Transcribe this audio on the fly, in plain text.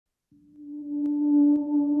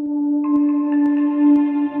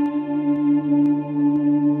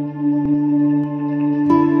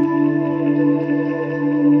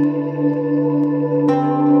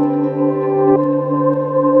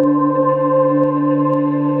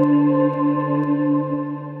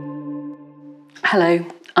Hello,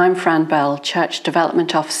 I'm Fran Bell, Church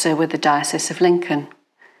Development Officer with the Diocese of Lincoln.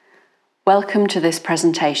 Welcome to this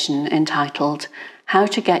presentation entitled How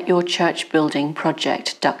to Get Your Church Building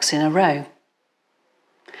Project Ducks in a Row.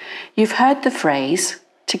 You've heard the phrase,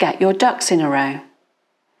 to get your ducks in a row.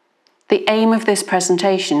 The aim of this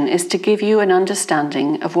presentation is to give you an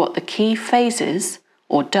understanding of what the key phases,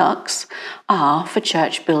 or ducks, are for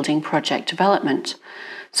church building project development,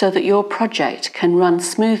 so that your project can run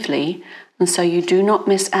smoothly and so you do not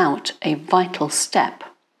miss out a vital step.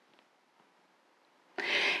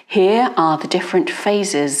 Here are the different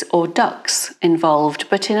phases or ducks involved,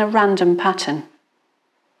 but in a random pattern.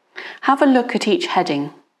 Have a look at each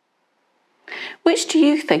heading. Which do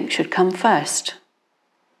you think should come first?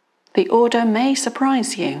 The order may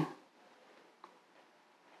surprise you.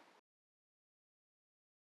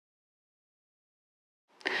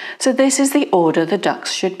 So this is the order the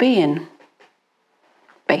ducks should be in.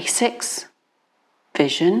 Basics,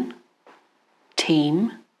 vision,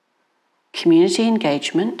 team, community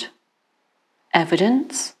engagement,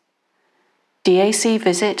 evidence, DAC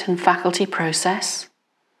visit and faculty process,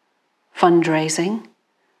 fundraising,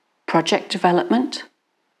 project development,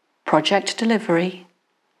 project delivery,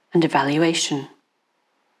 and evaluation.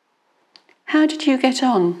 How did you get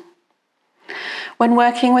on? When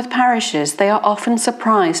working with parishes, they are often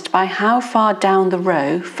surprised by how far down the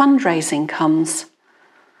row fundraising comes.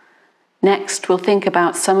 Next, we'll think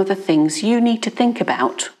about some of the things you need to think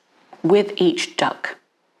about with each duck.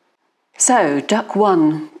 So, duck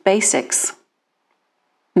 1, basics.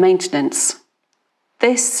 Maintenance.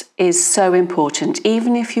 This is so important,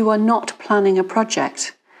 even if you are not planning a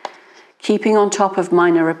project. Keeping on top of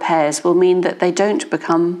minor repairs will mean that they don't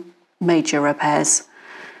become major repairs.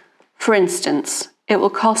 For instance, it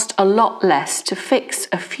will cost a lot less to fix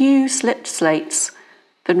a few slipped slates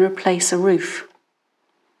than replace a roof.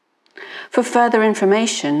 For further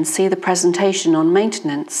information, see the presentation on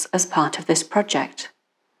maintenance as part of this project.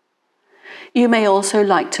 You may also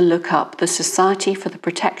like to look up the Society for the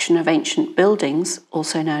Protection of Ancient Buildings,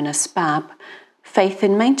 also known as SPAB, Faith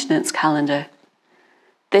in Maintenance Calendar.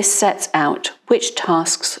 This sets out which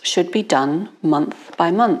tasks should be done month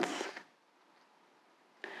by month.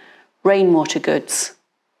 Rainwater goods.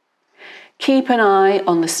 Keep an eye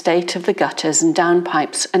on the state of the gutters and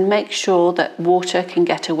downpipes and make sure that water can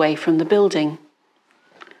get away from the building.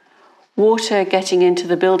 Water getting into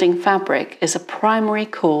the building fabric is a primary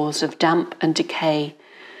cause of damp and decay,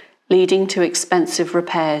 leading to expensive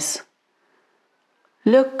repairs.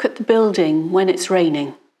 Look at the building when it's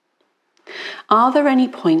raining. Are there any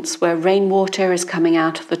points where rainwater is coming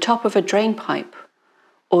out of the top of a drain pipe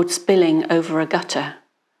or spilling over a gutter?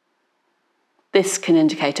 This can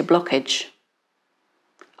indicate a blockage.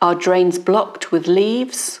 Are drains blocked with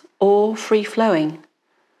leaves or free-flowing?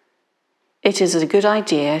 It is a good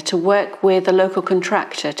idea to work with a local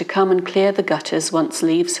contractor to come and clear the gutters once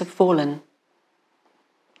leaves have fallen.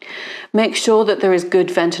 Make sure that there is good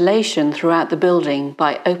ventilation throughout the building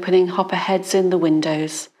by opening hopper heads in the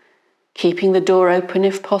windows, keeping the door open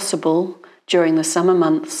if possible during the summer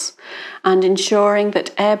months, and ensuring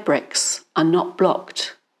that air bricks are not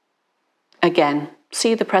blocked. Again,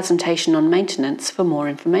 see the presentation on maintenance for more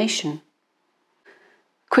information.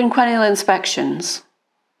 Quinquennial inspections,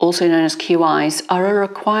 also known as QIs, are a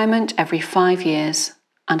requirement every 5 years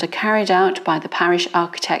and are carried out by the parish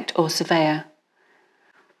architect or surveyor.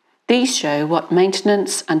 These show what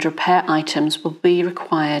maintenance and repair items will be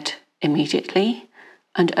required immediately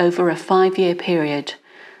and over a 5-year period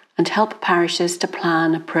and help parishes to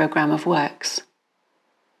plan a programme of works.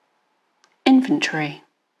 Inventory.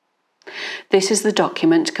 This is the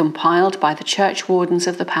document compiled by the churchwardens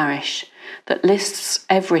of the parish that lists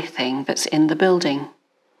everything that's in the building.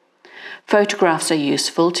 Photographs are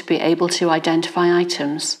useful to be able to identify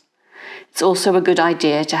items. It's also a good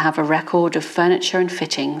idea to have a record of furniture and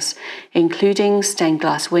fittings, including stained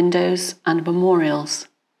glass windows and memorials.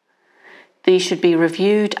 These should be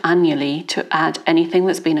reviewed annually to add anything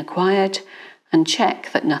that's been acquired and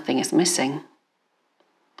check that nothing is missing.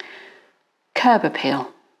 Curb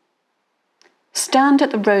appeal. Stand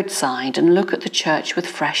at the roadside and look at the church with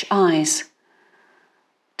fresh eyes.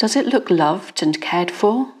 Does it look loved and cared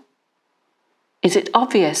for? Is it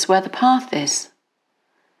obvious where the path is?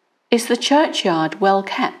 Is the churchyard well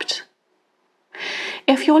kept?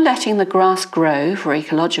 If you're letting the grass grow for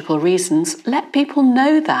ecological reasons, let people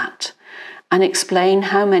know that and explain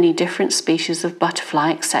how many different species of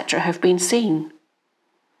butterfly, etc. have been seen.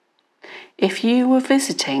 If you were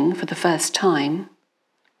visiting for the first time,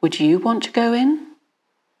 would you want to go in?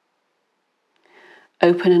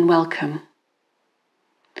 Open and welcome.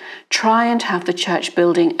 Try and have the church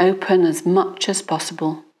building open as much as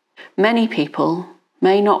possible. Many people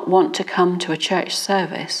may not want to come to a church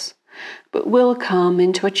service, but will come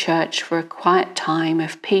into a church for a quiet time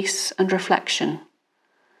of peace and reflection.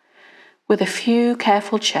 With a few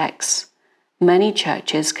careful checks, many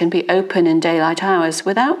churches can be open in daylight hours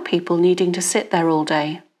without people needing to sit there all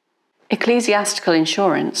day. Ecclesiastical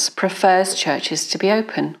insurance prefers churches to be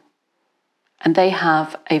open, and they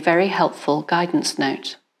have a very helpful guidance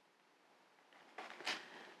note.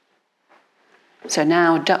 So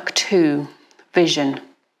now, duck 2, vision.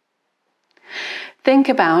 Think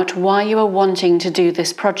about why you are wanting to do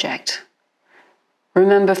this project.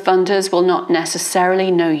 Remember, funders will not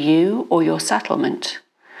necessarily know you or your settlement.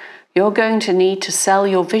 You're going to need to sell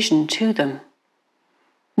your vision to them.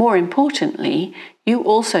 More importantly, you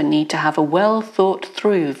also need to have a well thought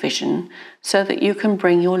through vision so that you can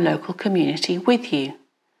bring your local community with you.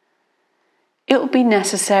 It will be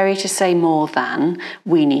necessary to say more than,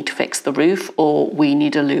 we need to fix the roof or we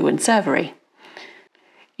need a loo and servery.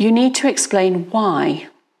 You need to explain why.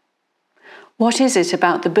 What is it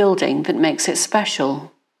about the building that makes it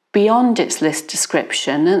special, beyond its list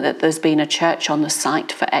description and that there's been a church on the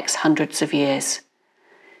site for X hundreds of years?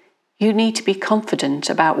 You need to be confident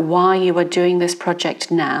about why you are doing this project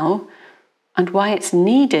now and why it's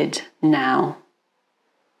needed now.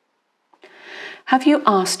 Have you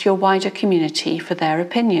asked your wider community for their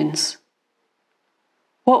opinions?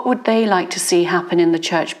 What would they like to see happen in the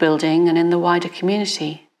church building and in the wider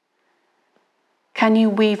community? Can you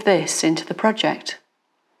weave this into the project?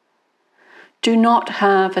 Do not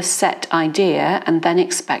have a set idea and then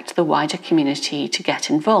expect the wider community to get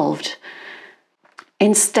involved.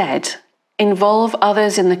 Instead, involve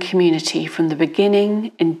others in the community from the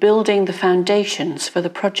beginning in building the foundations for the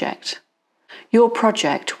project. Your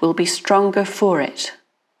project will be stronger for it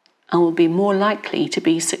and will be more likely to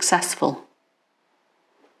be successful.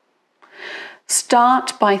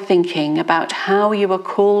 Start by thinking about how you are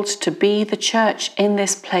called to be the church in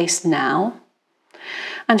this place now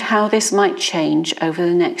and how this might change over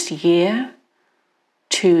the next year,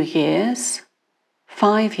 2 years,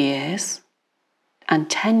 5 years, and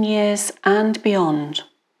 10 years and beyond.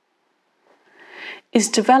 Is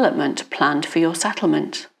development planned for your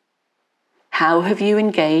settlement? How have you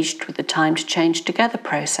engaged with the Time to Change Together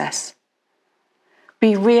process?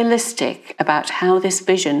 Be realistic about how this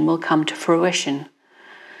vision will come to fruition,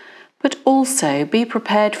 but also be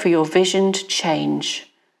prepared for your vision to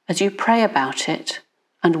change as you pray about it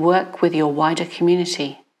and work with your wider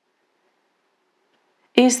community.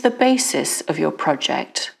 Is the basis of your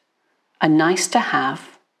project a nice to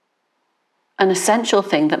have, an essential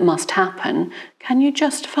thing that must happen? Can you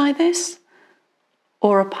justify this?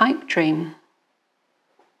 Or a pipe dream?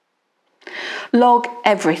 Log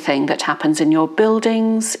everything that happens in your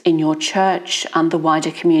buildings, in your church and the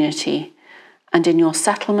wider community, and in your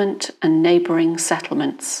settlement and neighbouring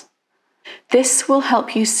settlements. This will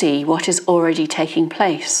help you see what is already taking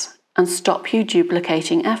place and stop you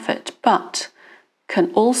duplicating effort, but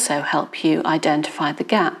can also help you identify the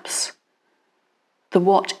gaps, the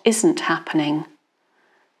what isn't happening,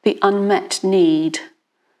 the unmet need,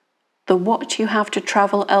 the what you have to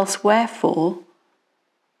travel elsewhere for,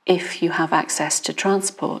 if you have access to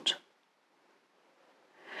transport.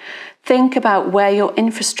 Think about where your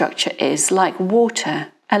infrastructure is, like water,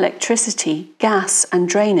 electricity, gas and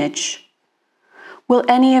drainage. Will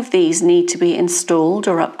any of these need to be installed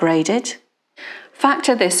or upgraded?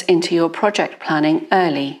 Factor this into your project planning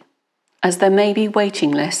early, as there may be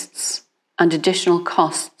waiting lists and additional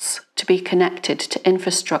costs to be connected to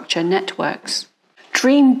infrastructure networks.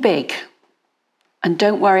 Dream big, and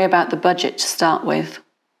don't worry about the budget to start with.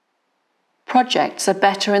 Projects are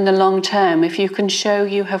better in the long term if you can show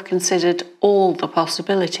you have considered all the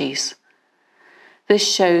possibilities. This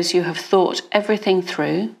shows you have thought everything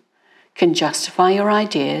through, can justify your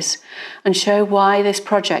ideas, and show why this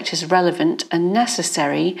project is relevant and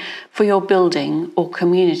necessary for your building or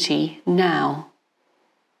community now.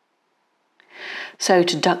 So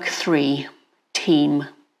to duck 3, team.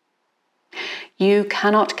 You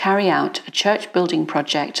cannot carry out a church building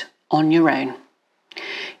project on your own.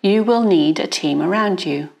 You will need a team around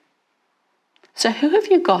you. So who have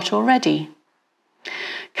you got already?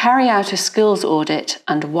 Carry out a skills audit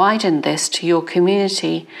and widen this to your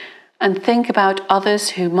community and think about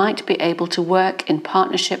others who might be able to work in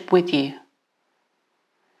partnership with you.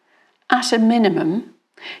 At a minimum,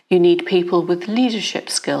 you need people with leadership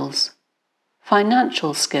skills,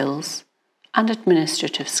 financial skills, and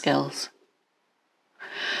administrative skills.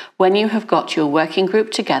 When you have got your working group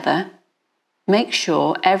together, Make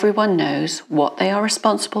sure everyone knows what they are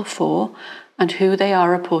responsible for and who they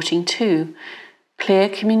are reporting to. Clear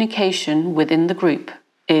communication within the group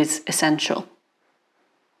is essential.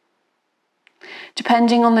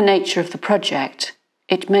 Depending on the nature of the project,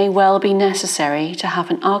 it may well be necessary to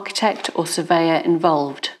have an architect or surveyor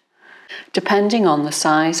involved. Depending on the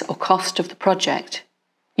size or cost of the project,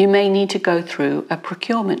 you may need to go through a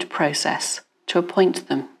procurement process to appoint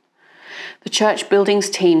them. The church buildings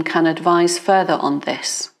team can advise further on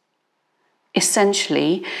this.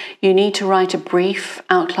 Essentially, you need to write a brief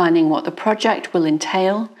outlining what the project will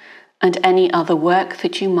entail and any other work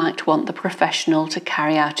that you might want the professional to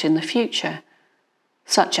carry out in the future,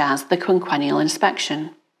 such as the quinquennial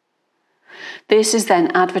inspection. This is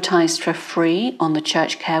then advertised for free on the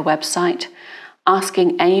Church Care website,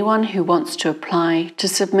 asking anyone who wants to apply to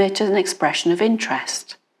submit an expression of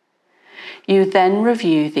interest. You then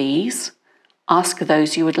review these, ask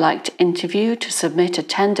those you would like to interview to submit a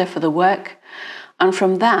tender for the work, and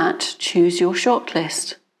from that choose your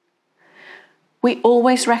shortlist. We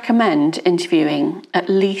always recommend interviewing at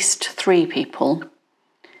least 3 people.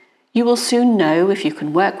 You will soon know if you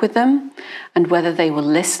can work with them and whether they will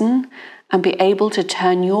listen and be able to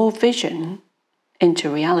turn your vision into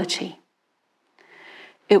reality.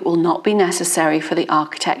 It will not be necessary for the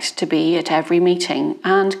architect to be at every meeting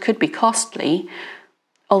and could be costly,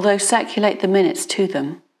 although circulate the minutes to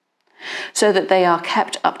them, so that they are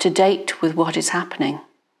kept up to date with what is happening.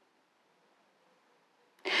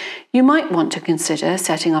 You might want to consider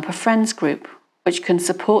setting up a friends group which can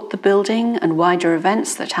support the building and wider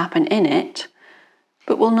events that happen in it,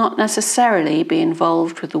 but will not necessarily be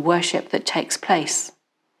involved with the worship that takes place.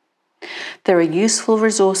 There are useful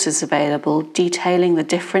resources available detailing the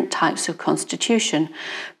different types of constitution,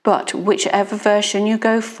 but whichever version you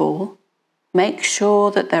go for, make sure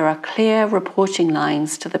that there are clear reporting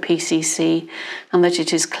lines to the PCC and that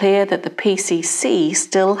it is clear that the PCC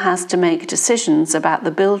still has to make decisions about the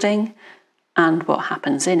building and what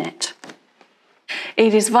happens in it.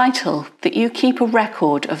 It is vital that you keep a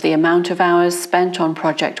record of the amount of hours spent on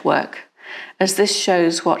project work, as this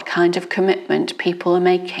shows what kind of commitment people are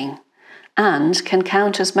making and can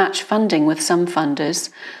count as match funding with some funders,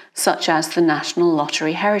 such as the National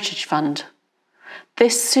Lottery Heritage Fund.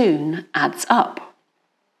 This soon adds up.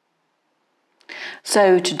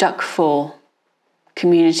 So to Duck 4,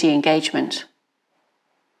 community engagement.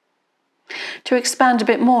 To expand a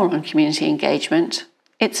bit more on community engagement,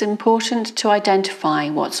 it's important to identify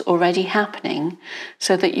what's already happening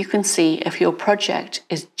so that you can see if your project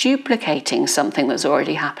is duplicating something that's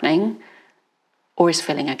already happening or is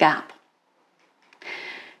filling a gap.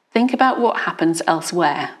 Think about what happens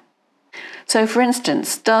elsewhere. So, for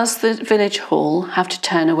instance, does the village hall have to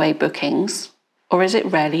turn away bookings, or is it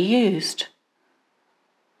rarely used?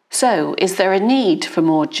 So, is there a need for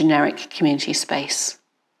more generic community space?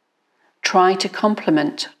 Try to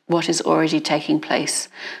complement what is already taking place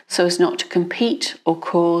so as not to compete or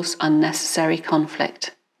cause unnecessary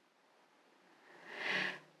conflict.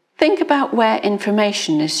 Think about where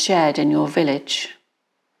information is shared in your village.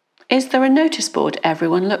 Is there a notice board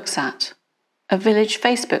everyone looks at? A village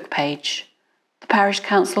Facebook page? The parish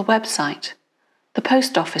council website? The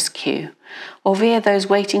post office queue? Or via those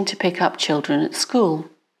waiting to pick up children at school?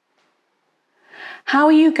 How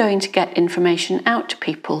are you going to get information out to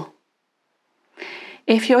people?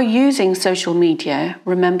 If you're using social media,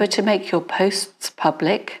 remember to make your posts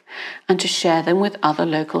public and to share them with other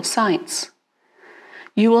local sites.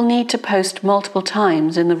 You will need to post multiple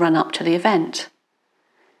times in the run-up to the event.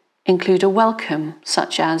 Include a welcome,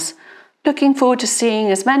 such as, "Looking forward to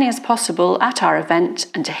seeing as many as possible at our event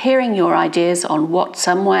and to hearing your ideas on what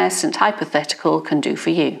Somewhere St Hypothetical can do for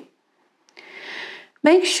you."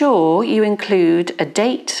 Make sure you include a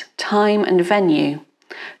date, time and venue.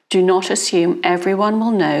 Do not assume everyone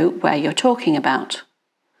will know where you're talking about.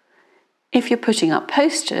 If you're putting up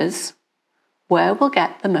posters, where will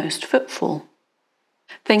get the most footfall?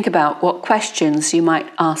 Think about what questions you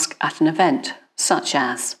might ask at an event, such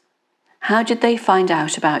as, "How did they find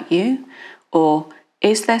out about you?" Or,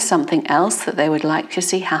 "Is there something else that they would like to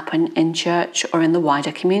see happen in church or in the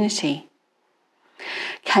wider community?"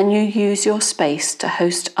 Can you use your space to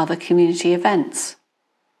host other community events?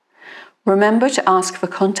 Remember to ask for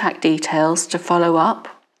contact details to follow up,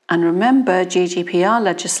 and remember GDPR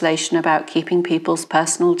legislation about keeping people's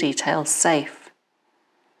personal details safe.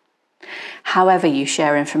 However you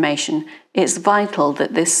share information, it's vital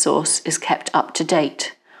that this source is kept up to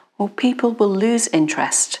date, or people will lose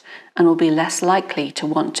interest and will be less likely to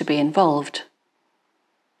want to be involved.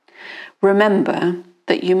 Remember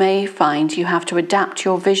that you may find you have to adapt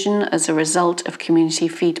your vision as a result of community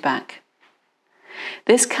feedback.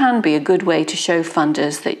 This can be a good way to show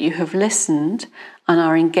funders that you have listened and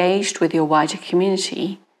are engaged with your wider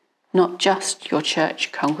community, not just your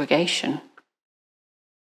church congregation.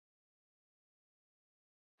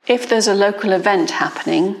 If there's a local event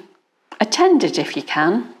happening, attend it if you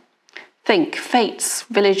can. Think fetes,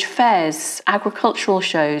 village fairs, agricultural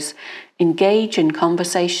shows. Engage in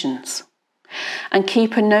conversations. And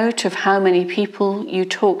keep a note of how many people you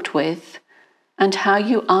talked with and how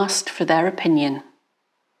you asked for their opinion.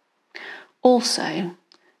 Also,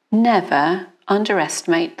 never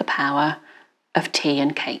underestimate the power of tea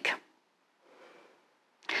and cake.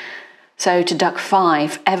 So to duck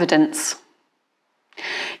 5, evidence.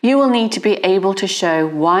 You will need to be able to show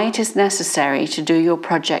why it is necessary to do your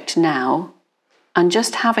project now, and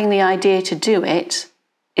just having the idea to do it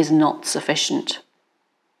is not sufficient.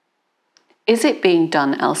 Is it being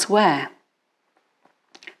done elsewhere?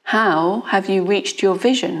 How have you reached your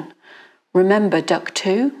vision? Remember duck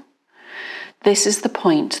 2? This is the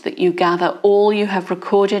point that you gather all you have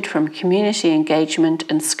recorded from community engagement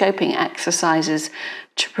and scoping exercises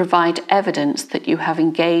to provide evidence that you have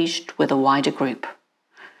engaged with a wider group.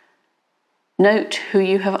 Note who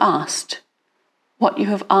you have asked, what you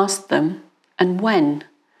have asked them, and when.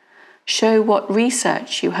 Show what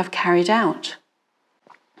research you have carried out.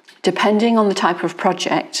 Depending on the type of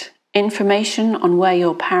project, information on where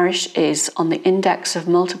your parish is on the index of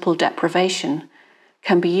multiple deprivation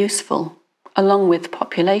can be useful, along with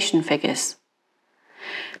population figures.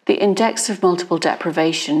 The index of multiple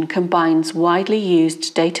deprivation combines widely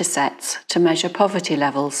used data sets to measure poverty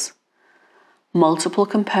levels. Multiple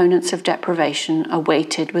components of deprivation are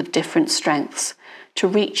weighted with different strengths to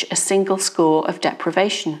reach a single score of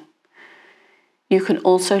deprivation. You can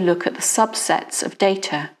also look at the subsets of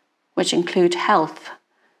data, which include health,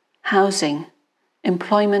 housing,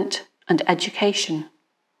 employment, and education.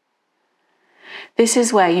 This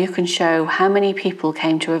is where you can show how many people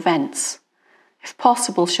came to events, if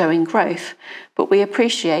possible showing growth, but we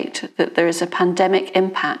appreciate that there is a pandemic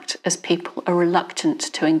impact as people are reluctant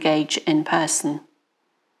to engage in person.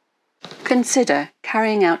 Consider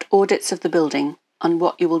carrying out audits of the building on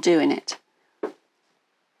what you will do in it.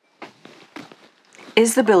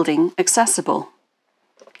 Is the building accessible?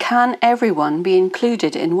 Can everyone be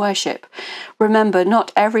included in worship? Remember,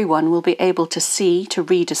 not everyone will be able to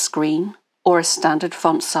read a screen or a standard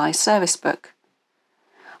font size service book.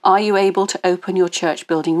 Are you able to open your church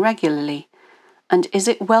building regularly? And is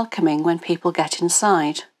it welcoming when people get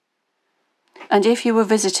inside? And if you were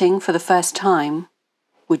visiting for the first time,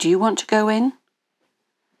 would you want to go in?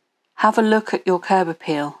 Have a look at your curb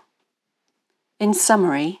appeal. In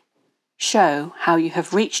summary, show how you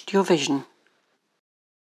have reached your vision.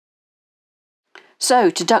 So,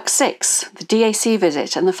 to duck 6, the DAC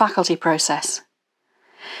visit and the faculty process.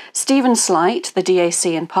 Stephen Slight, the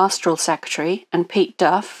DAC and Pastoral Secretary, and Pete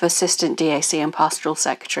Duff, Assistant DAC and Pastoral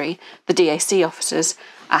Secretary, the DAC officers,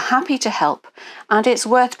 are happy to help, and it's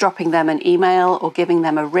worth dropping them an email or giving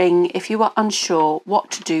them a ring if you are unsure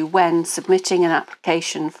what to do when submitting an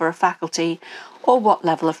application for a faculty or what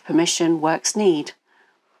level of permission works need.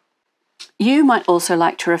 You might also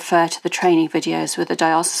like to refer to the training videos with the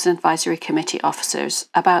Diocesan Advisory Committee officers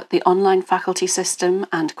about the online faculty system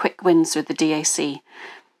and quick wins with the DAC.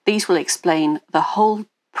 These will explain the whole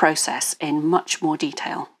process in much more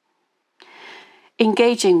detail.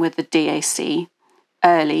 Engaging with the DAC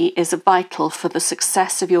early is vital for the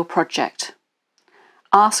success of your project.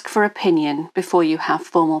 Ask for opinion before you have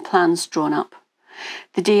formal plans drawn up.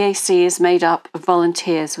 The DAC is made up of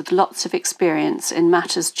volunteers with lots of experience in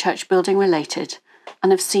matters church building related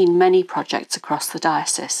and have seen many projects across the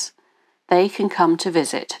diocese. They can come to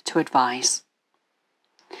visit to advise.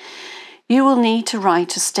 You will need to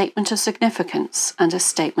write a statement of significance and a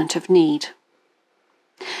statement of need.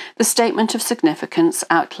 The statement of significance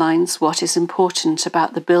outlines what is important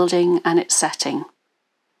about the building and its setting.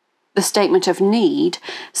 The statement of need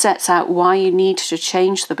sets out why you need to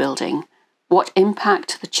change the building, what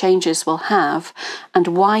impact the changes will have, and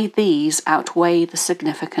why these outweigh the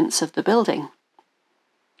significance of the building.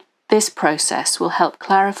 This process will help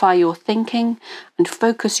clarify your thinking and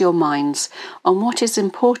focus your minds on what is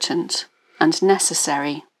important and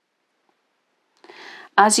necessary.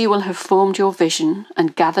 As you will have formed your vision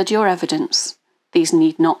and gathered your evidence, these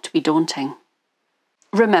need not be daunting.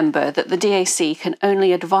 Remember that the DAC can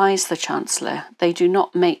only advise the Chancellor, they do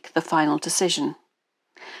not make the final decision.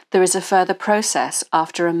 There is a further process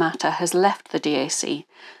after a matter has left the DAC,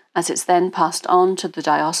 as it's then passed on to the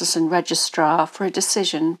Diocesan Registrar for a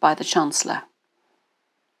decision by the Chancellor.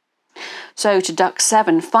 So to duck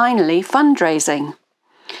 7, finally, fundraising.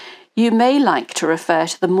 You may like to refer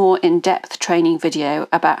to the more in-depth training video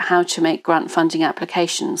about how to make grant funding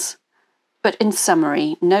applications, but in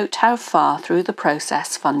summary, note how far through the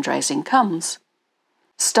process fundraising comes.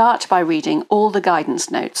 Start by reading all the guidance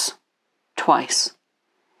notes, twice.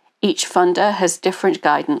 Each funder has different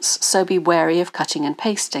guidance, so be wary of cutting and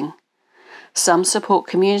pasting. Some support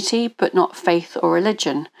community, but not faith or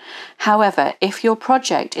religion. However, if your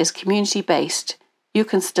project is community-based, you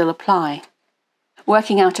can still apply.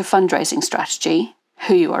 Working out a fundraising strategy,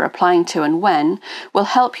 who you are applying to and when, will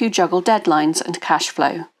help you juggle deadlines and cash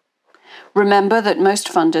flow. Remember that most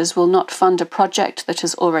funders will not fund a project that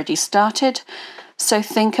has already started, so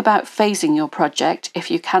think about phasing your project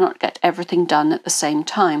if you cannot get everything done at the same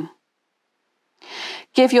time.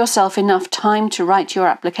 Give yourself enough time to write your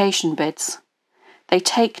application bids. They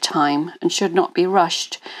take time and should not be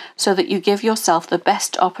rushed, so that you give yourself the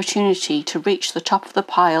best opportunity to reach the top of the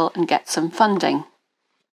pile and get some funding.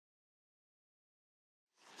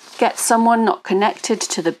 Get someone not connected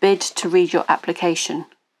to the bid to read your application.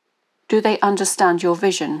 Do they understand your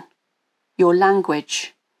vision, your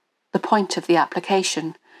language, the point of the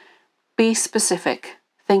application? Be specific.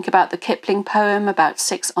 Think about the Kipling poem about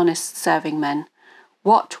 6 honest serving men.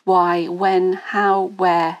 What, why, when, how,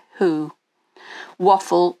 where, who.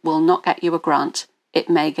 Waffle will not get you a grant. It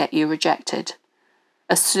may get you rejected.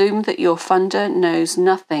 Assume that your funder knows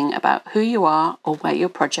nothing about who you are or where your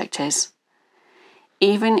project is.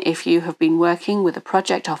 Even if you have been working with a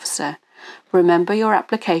project officer, remember your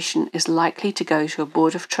application is likely to go to a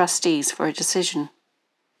board of trustees for a decision.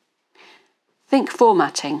 Think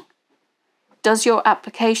formatting. Does your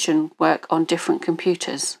application work on different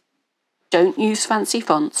computers? Don't use fancy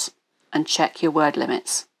fonts and check your word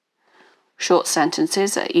limits. Short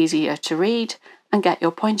sentences are easier to read and get your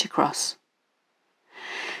point across.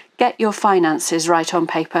 Get your finances right on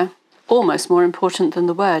paper, almost more important than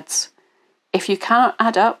the words. If you cannot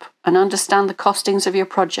add up and understand the costings of your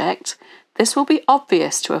project, this will be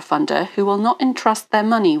obvious to a funder who will not entrust their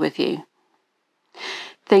money with you.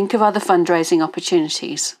 Think of other fundraising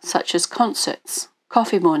opportunities, such as concerts,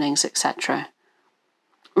 coffee mornings, etc.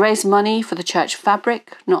 Raise money for the church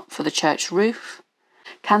fabric, not for the church roof.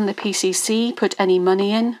 Can the PCC put any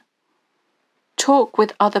money in? Talk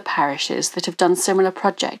with other parishes that have done similar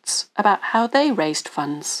projects about how they raised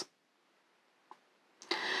funds.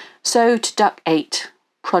 So to Duck 8,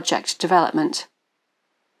 project development.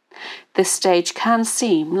 This stage can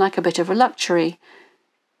seem like a bit of a luxury,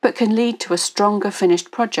 but can lead to a stronger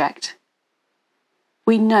finished project.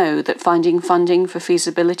 We know that finding funding for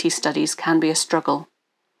feasibility studies can be a struggle.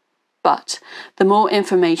 But the more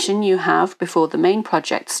information you have before the main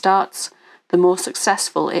project starts, the more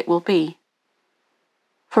successful it will be.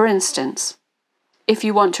 For instance, if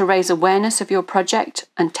you want to raise awareness of your project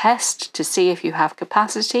and test to see if you have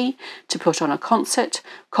capacity to put on a concert,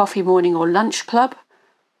 coffee morning or lunch club,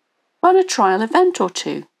 run a trial event or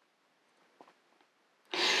two.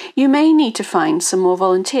 You may need to find some more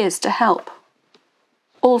volunteers to help.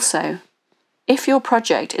 Also, if your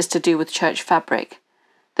project is to do with church fabric,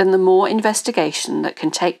 then the more investigation that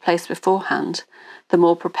can take place beforehand, the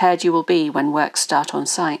more prepared you will be when works start on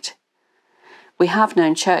site. We have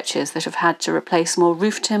known churches that have had to replace more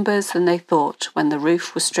roof timbers than they thought when the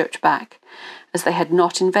roof was stripped back, as they had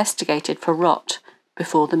not investigated for rot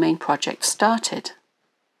before the main project started.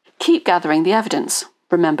 Keep gathering the evidence.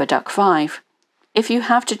 Remember Duck 5. If you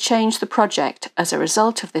have to change the project as a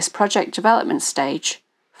result of this project development stage,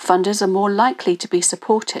 funders are more likely to be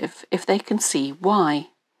supportive if they can see why.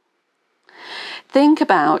 Think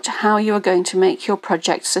about how you are going to make your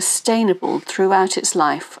project sustainable throughout its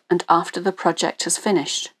life and after the project has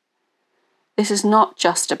finished. This is not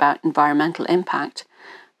just about environmental impact,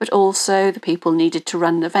 but also the people needed to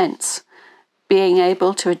run events, being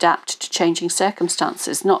able to adapt to changing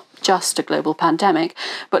circumstances, not just a global pandemic,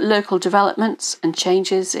 but local developments and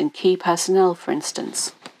changes in key personnel, for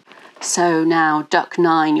instance. So now, Duck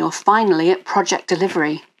 9, you're finally at project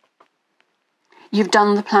delivery. You've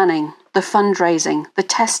done the planning, the fundraising, the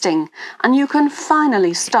testing, and you can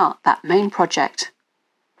finally start that main project.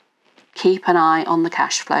 Keep an eye on the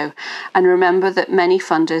cash flow, and remember that many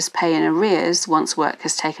funders pay in arrears once work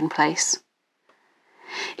has taken place.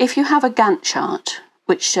 If you have a Gantt chart,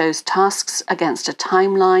 which shows tasks against a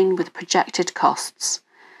timeline with projected costs,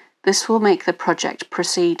 this will make the project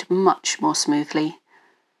proceed much more smoothly.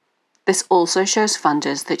 This also shows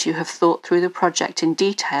funders that you have thought through the project in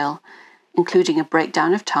detail, including a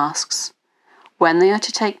breakdown of tasks, when they are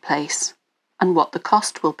to take place, and what the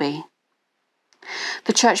cost will be.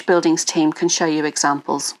 The church buildings team can show you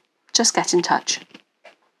examples. Just get in touch.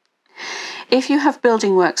 If you have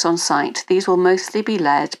building works on site, these will mostly be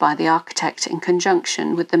led by the architect in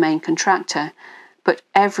conjunction with the main contractor, but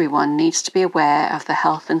everyone needs to be aware of the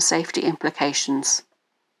health and safety implications.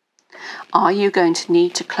 Are you going to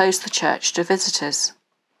need to close the church to visitors?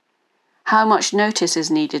 How much notice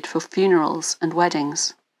is needed for funerals and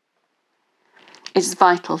weddings? It's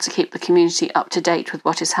vital to keep the community up to date with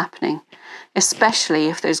what is happening, especially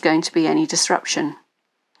if there's going to be any disruption.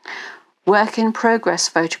 Work in progress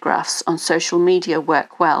photographs on social media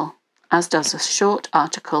work well, as does a short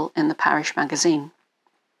article in the parish magazine.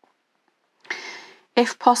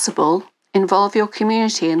 If possible, involve your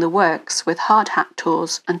community in the works with hard hat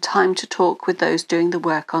tours and time to talk with those doing the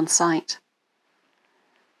work on site.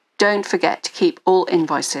 Don't forget to keep all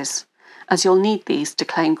invoices, as you'll need these to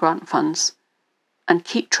claim grant funds, and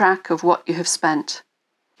keep track of what you have spent.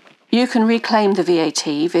 You can reclaim the VAT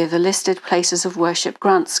via the listed Places of Worship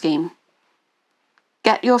grant scheme.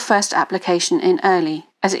 Get your first application in early,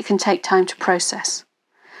 as it can take time to process.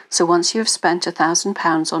 So once you have spent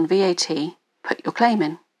 £1,000 on VAT, put your claim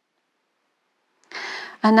in.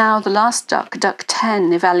 And now the last duck, Duck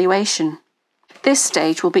 10, evaluation. This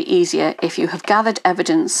stage will be easier if you have gathered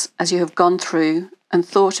evidence as you have gone through and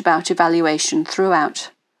thought about evaluation throughout.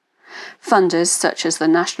 Funders such as the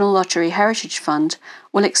National Lottery Heritage Fund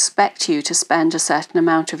will expect you to spend a certain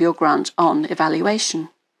amount of your grant on evaluation.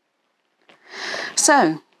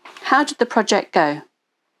 So, how did the project go?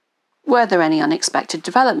 Were there any unexpected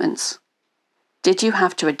developments? Did you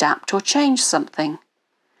have to adapt or change something?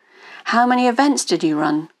 How many events did you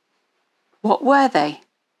run? What were they?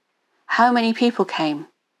 How many people came?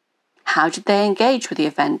 How did they engage with the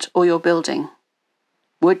event or your building?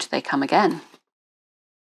 Would they come again?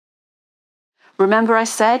 Remember I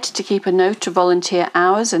said to keep a note of volunteer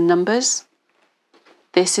hours and numbers?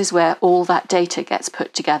 This is where all that data gets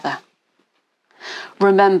put together.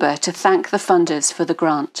 Remember to thank the funders for the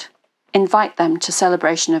grant. Invite them to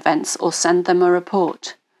celebration events or send them a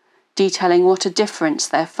report detailing what a difference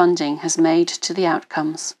their funding has made to the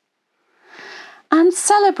outcomes. And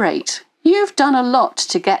celebrate! You've done a lot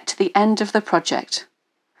to get to the end of the project.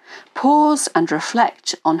 Pause and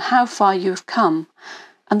reflect on how far you've come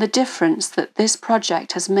and the difference that this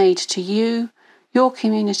project has made to you, your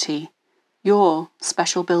community, your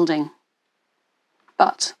special building.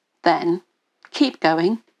 But then, keep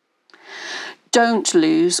going. Don't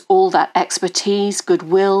lose all that expertise,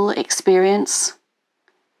 goodwill, experience.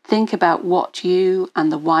 Think about what you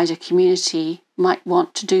and the wider community might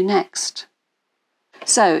want to do next.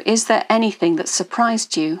 So, is there anything that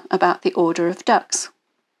surprised you about the order of ducks?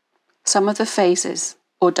 Some of the phases,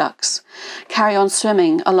 or ducks, carry on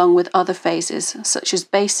swimming along with other phases such as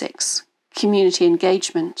basics, community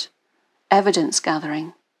engagement, evidence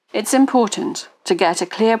gathering. It's important to get a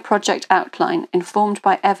clear project outline informed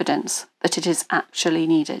by evidence that it is actually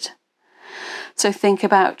needed. So think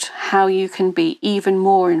about how you can be even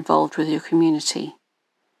more involved with your community.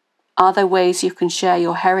 Are there ways you can share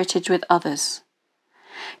your heritage with others?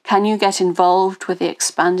 Can you get involved with the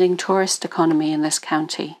expanding tourist economy in this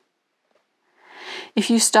county? If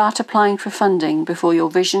you start applying for funding before your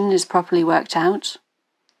vision is properly worked out,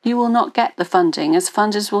 you will not get the funding as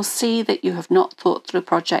funders will see that you have not thought the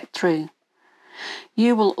project through.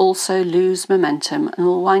 You will also lose momentum and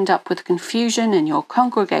will wind up with confusion in your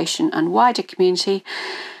congregation and wider community,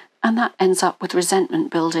 and that ends up with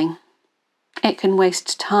resentment building. It can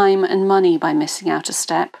waste time and money by missing out a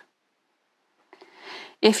step.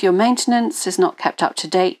 If your maintenance is not kept up to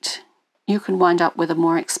date, you can wind up with a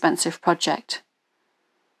more expensive project.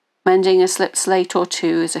 Mending a slipped slate or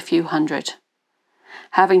two is a few hundred.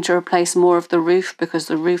 Having to replace more of the roof because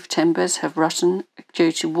the roof timbers have rotten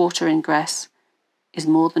due to water ingress is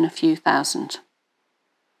more than a few thousand.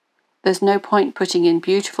 There's no point putting in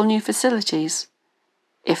beautiful new facilities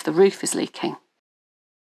if the roof is leaking.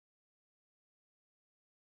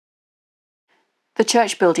 The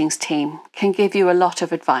church buildings team can give you a lot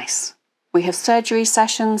of advice. We have surgery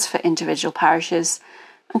sessions for individual parishes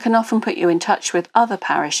and can often put you in touch with other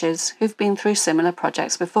parishes who've been through similar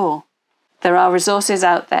projects before. There are resources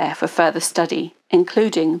out there for further study,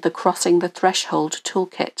 including the Crossing the Threshold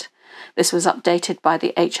Toolkit. This was updated by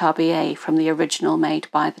the HRBA from the original made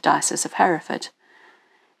by the Diocese of Hereford.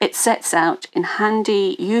 It sets out in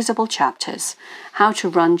handy, usable chapters how to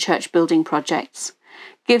run church building projects,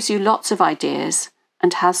 gives you lots of ideas,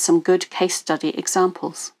 and has some good case study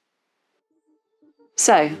examples.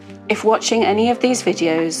 So, if watching any of these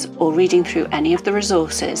videos or reading through any of the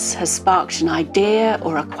resources has sparked an idea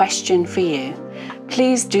or a question for you,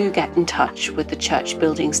 please do get in touch with the church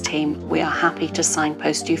buildings team. We are happy to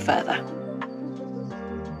signpost you further.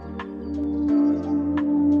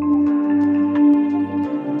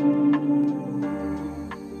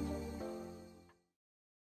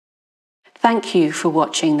 Thank you for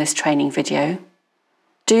watching this training video.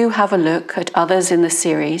 Do have a look at others in the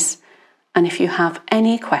series, and if you have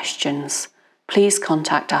any questions, please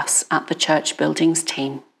contact us at the Church Buildings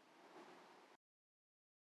team.